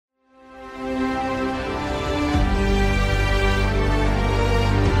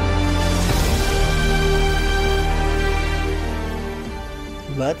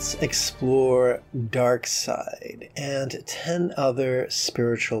let's explore Dark Side and 10 other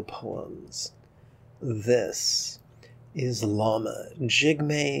spiritual poems. This is Lama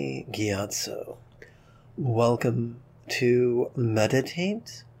Jigme Gyatso. Welcome to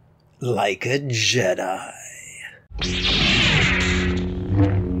Meditate Like a Jedi.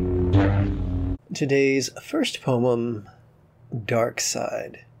 Today's first poem, Dark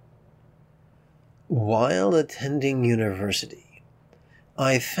Side. While attending university,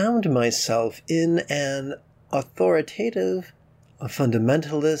 I found myself in an authoritative,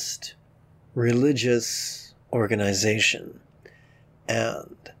 fundamentalist, religious organization.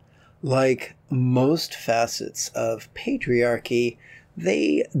 And, like most facets of patriarchy,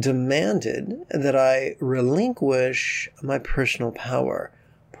 they demanded that I relinquish my personal power,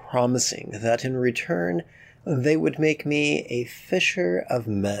 promising that in return they would make me a fisher of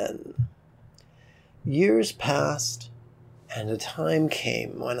men. Years passed, and a time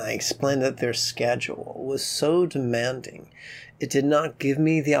came when I explained that their schedule was so demanding it did not give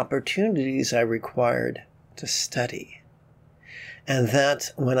me the opportunities I required to study, and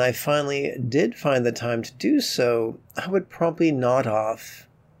that when I finally did find the time to do so, I would promptly nod off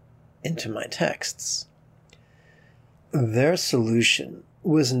into my texts. Their solution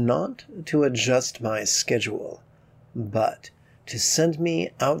was not to adjust my schedule, but to send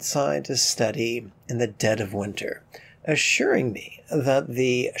me outside to study in the dead of winter, assuring me that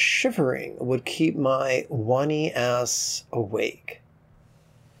the shivering would keep my whiny ass awake.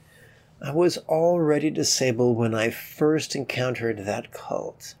 I was already disabled when I first encountered that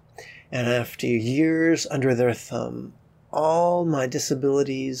cult, and after years under their thumb, all my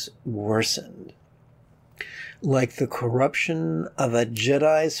disabilities worsened. Like the corruption of a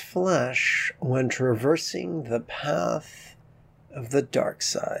Jedi's flesh when traversing the path of the dark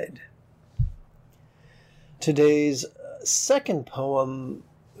side. Today's second poem,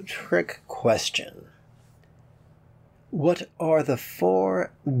 Trick Question. What are the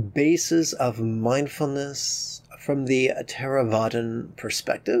 4 bases of mindfulness from the Theravadan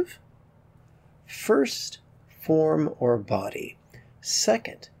perspective? First, form or body.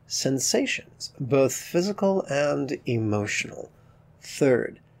 Second, sensations, both physical and emotional.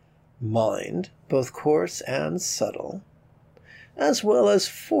 Third, mind, both coarse and subtle. As well as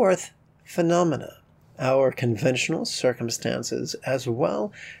fourth, phenomena, our conventional circumstances, as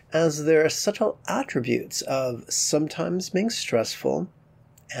well as their subtle attributes of sometimes being stressful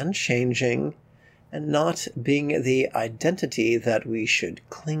and changing and not being the identity that we should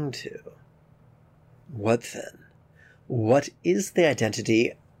cling to. What then? What is the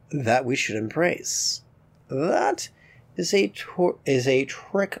identity that we should embrace? That is a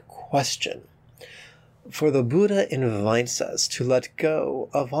trick question. For the Buddha invites us to let go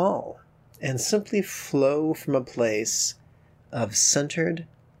of all and simply flow from a place of centered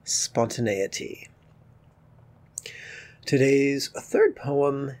spontaneity. Today's third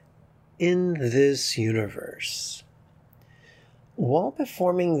poem, In This Universe. While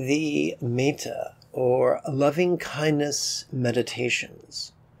performing the metta, or loving-kindness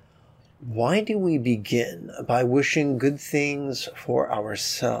meditations, why do we begin by wishing good things for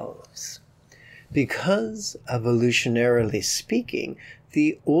ourselves? Because, evolutionarily speaking,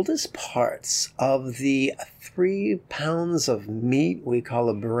 the oldest parts of the 3 pounds of meat we call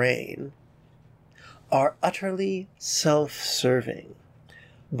a brain are utterly self-serving.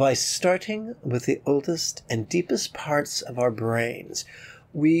 By starting with the oldest and deepest parts of our brains,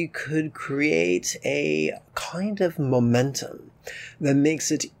 we could create a kind of momentum that makes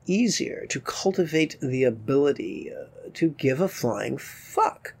it easier to cultivate the ability to give a flying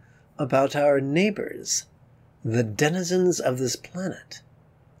fuck about our neighbors, the denizens of this planet,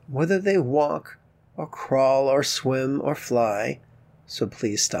 whether they walk or crawl or swim or fly, so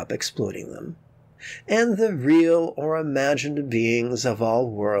please stop exploiting them, and the real or imagined beings of all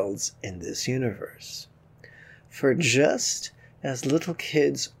worlds in this universe. For just as little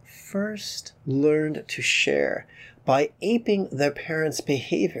kids first learned to share by aping their parents'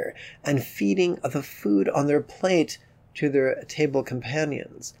 behavior and feeding the food on their plate to their table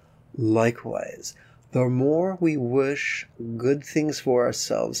companions, likewise, the more we wish good things for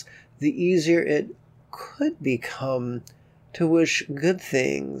ourselves, the easier it could become to wish good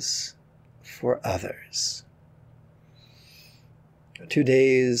things for others.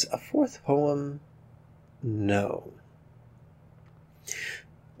 Today's fourth poem, No.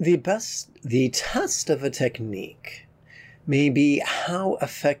 The test of a technique may be how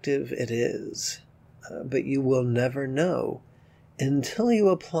effective it is, but you will never know until you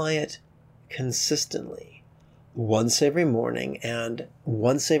apply it consistently, once every morning and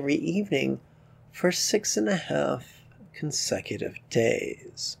once every evening for 6.5 consecutive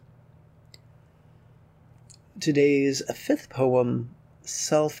days. Today's fifth poem,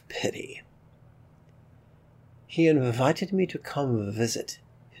 Self-Pity. He invited me to come visit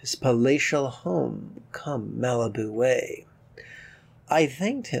his palatial home, come Malibu way. I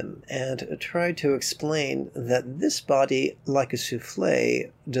thanked him and tried to explain that this body, like a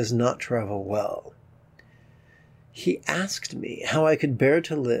souffle, does not travel well. He asked me how I could bear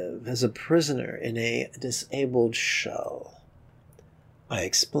to live as a prisoner in a disabled shell. I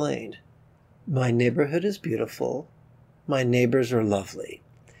explained, my neighborhood is beautiful, my neighbors are lovely,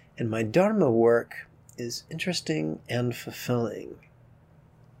 and my Dharma work is interesting and fulfilling.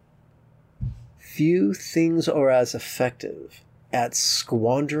 Few things are as effective at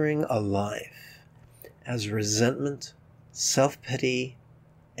squandering a life as resentment, self-pity,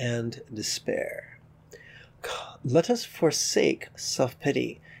 and despair. Let us forsake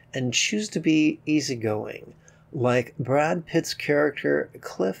self-pity and choose to be easygoing, like Brad Pitt's character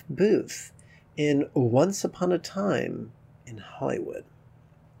Cliff Booth in Once Upon a Time in Hollywood.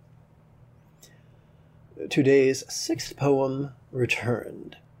 Today's sixth poem,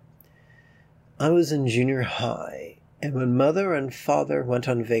 Returned. I was in junior high, and when mother and father went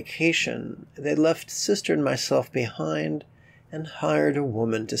on vacation, they left sister and myself behind and hired a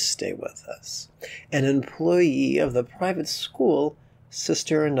woman to stay with us, an employee of the private school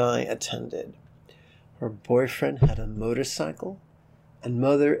sister and I attended. Her boyfriend had a motorcycle, and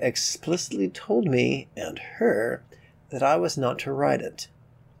mother explicitly told me and her that I was not to ride it.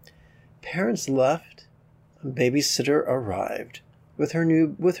 Parents left, and babysitter arrived with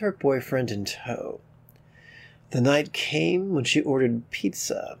her boyfriend in tow. The night came when she ordered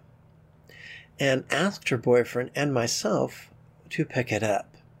pizza and asked her boyfriend and myself to pick it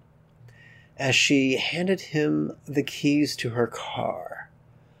up. As she handed him the keys to her car,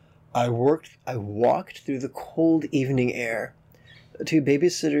 I walked through the cold evening air to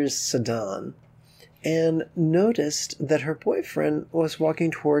babysitter's sedan and noticed that her boyfriend was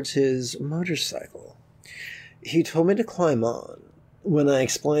walking towards his motorcycle. He told me to climb on. When I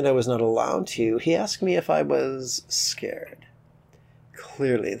explained I was not allowed to, he asked me if I was scared.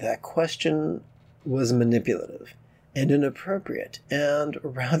 Clearly, that question was manipulative and inappropriate and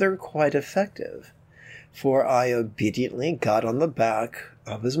rather quite effective, for I obediently got on the back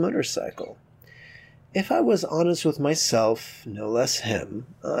of his motorcycle. If I was honest with myself, no less him,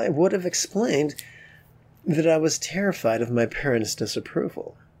 I would have explained that I was terrified of my parents'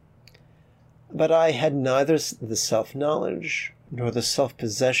 disapproval. But I had neither the self-knowledge nor the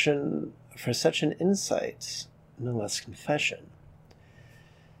self-possession for such an insight, no less confession.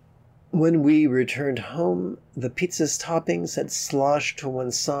 When we returned home, the pizza's toppings had sloshed to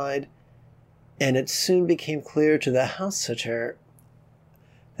one side, and it soon became clear to the house-sitter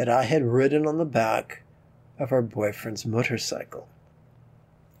that I had ridden on the back of her boyfriend's motorcycle.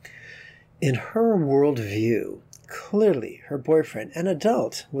 In her worldview, clearly her boyfriend, an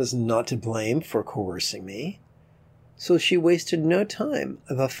adult, was not to blame for coercing me, so she wasted no time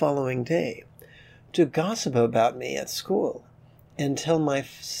the following day to gossip about me at school and tell my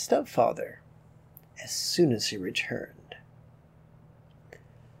stepfather as soon as he returned.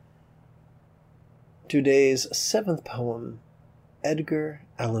 Today's seventh poem, Edgar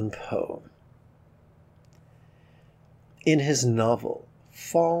Allan Poe. In his novel,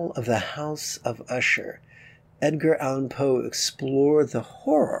 Fall of the House of Usher, Edgar Allan Poe explored the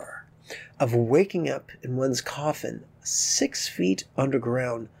horror of waking up in one's coffin 6 feet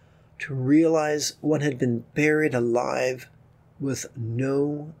underground to realize one had been buried alive with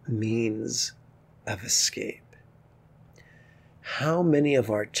no means of escape. How many of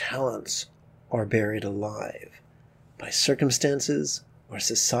our talents are buried alive by circumstances or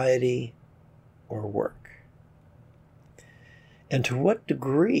society or work? And to what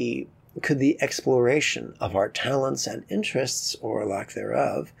degree could the exploration of our talents and interests, or lack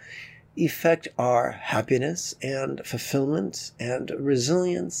thereof, affect our happiness and fulfillment and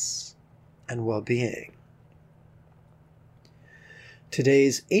resilience and well-being?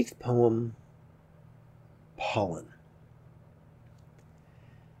 Today's eighth poem, Pollen.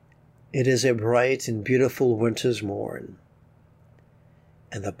 It is a bright and beautiful winter's morn,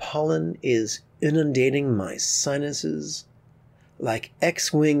 and the pollen is inundating my sinuses like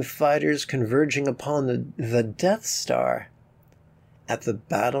X-Wing fighters converging upon the Death Star at the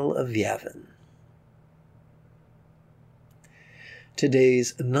Battle of Yavin.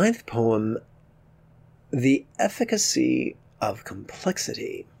 Today's ninth poem, The Efficacy of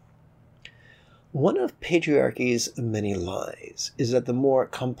Complexity. One of patriarchy's many lies is that the more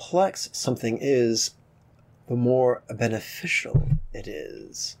complex something is, the more beneficial it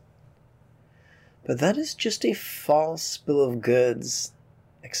is. But that is just a false bill of goods,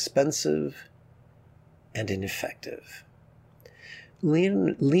 expensive and ineffective.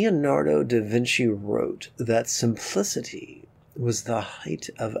 Leonardo da Vinci wrote that simplicity was the height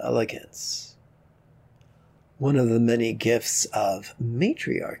of elegance. One of the many gifts of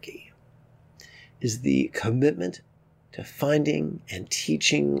matriarchy is the commitment to finding and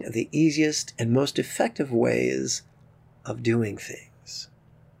teaching the easiest and most effective ways of doing things.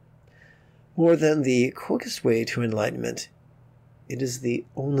 More than the quickest way to enlightenment, it is the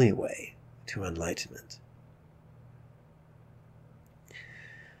only way to enlightenment.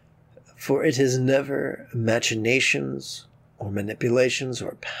 For it is never machinations or manipulations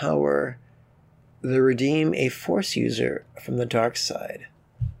or power that redeem a force user from the dark side,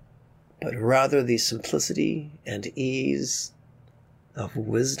 but rather the simplicity and ease of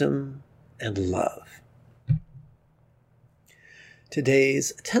wisdom and love.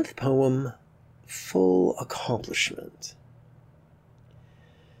 Today's 10th poem, Full Accomplishment.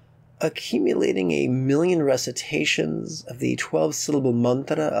 Accumulating 1,000,000 recitations of the 12-syllable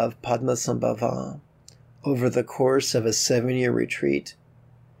mantra of Padmasambhava over the course of a 7-year retreat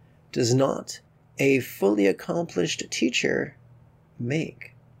does not a fully accomplished teacher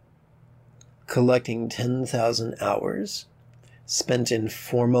make. Collecting 10,000 hours spent in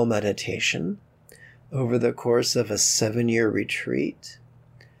formal meditation over the course of a 7-year retreat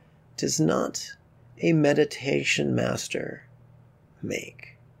does not a meditation master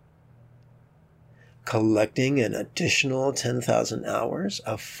make. Collecting an additional 10,000 hours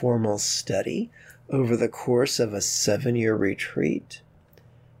of formal study over the course of a 7-year retreat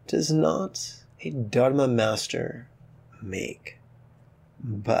does not a Dharma master make.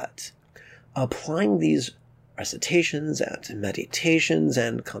 But applying these recitations and meditations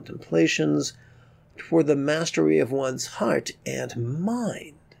and contemplations toward the mastery of one's heart and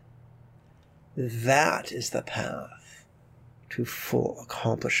mind, that is the path to full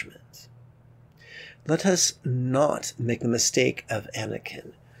accomplishment. Let us not make the mistake of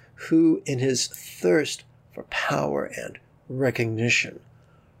Anakin, who, in his thirst for power and recognition,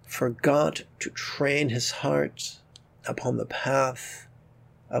 forgot to train his heart upon the path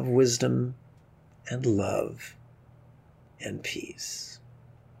of wisdom and love and peace.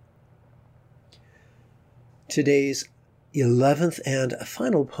 Today's 11th and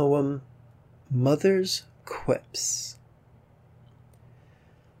final poem, Mother's Quips.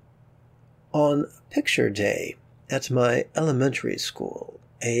 On picture day at my elementary school,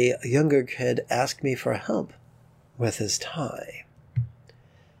 a younger kid asked me for help with his tie.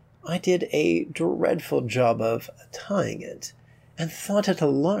 I did a dreadful job of tying it and thought it a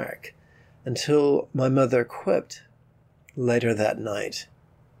lark until my mother quipped later that night,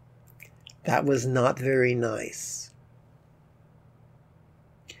 "That was not very nice."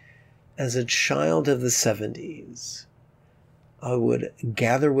 As a child of the 70s, I would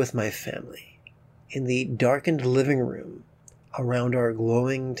gather with my family in the darkened living room around our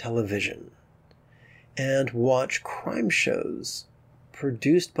glowing television and watch crime shows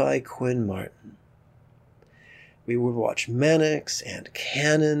produced by Quinn Martin. We would watch Mannix and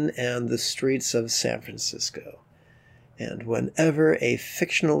Cannon and The Streets of San Francisco, and whenever a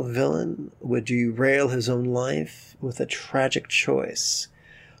fictional villain would derail his own life with a tragic choice,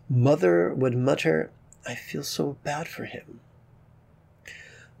 Mother would mutter, "I feel so bad for him."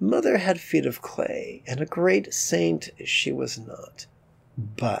 Mother had feet of clay, and a great saint she was not.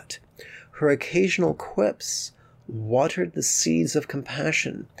 But her occasional quips watered the seeds of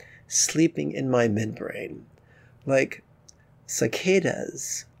compassion sleeping in my midbrain, like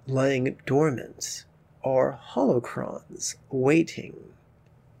cicadas lying dormant or holocrons waiting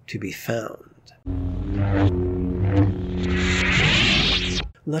to be found.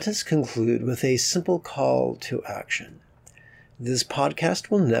 Let us conclude with a simple call to action. This podcast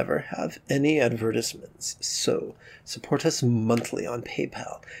will never have any advertisements, so support us monthly on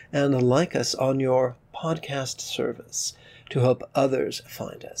PayPal and like us on your podcast service to help others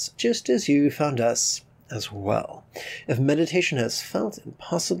find us, just as you found us as well. If meditation has felt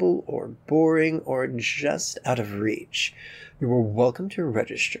impossible or boring or just out of reach, you are welcome to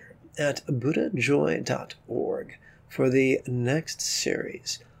register at buddhajoy.org for the next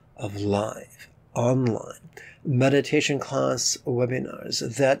series of live, online meditation class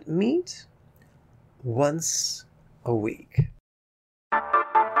webinars that meet once a week.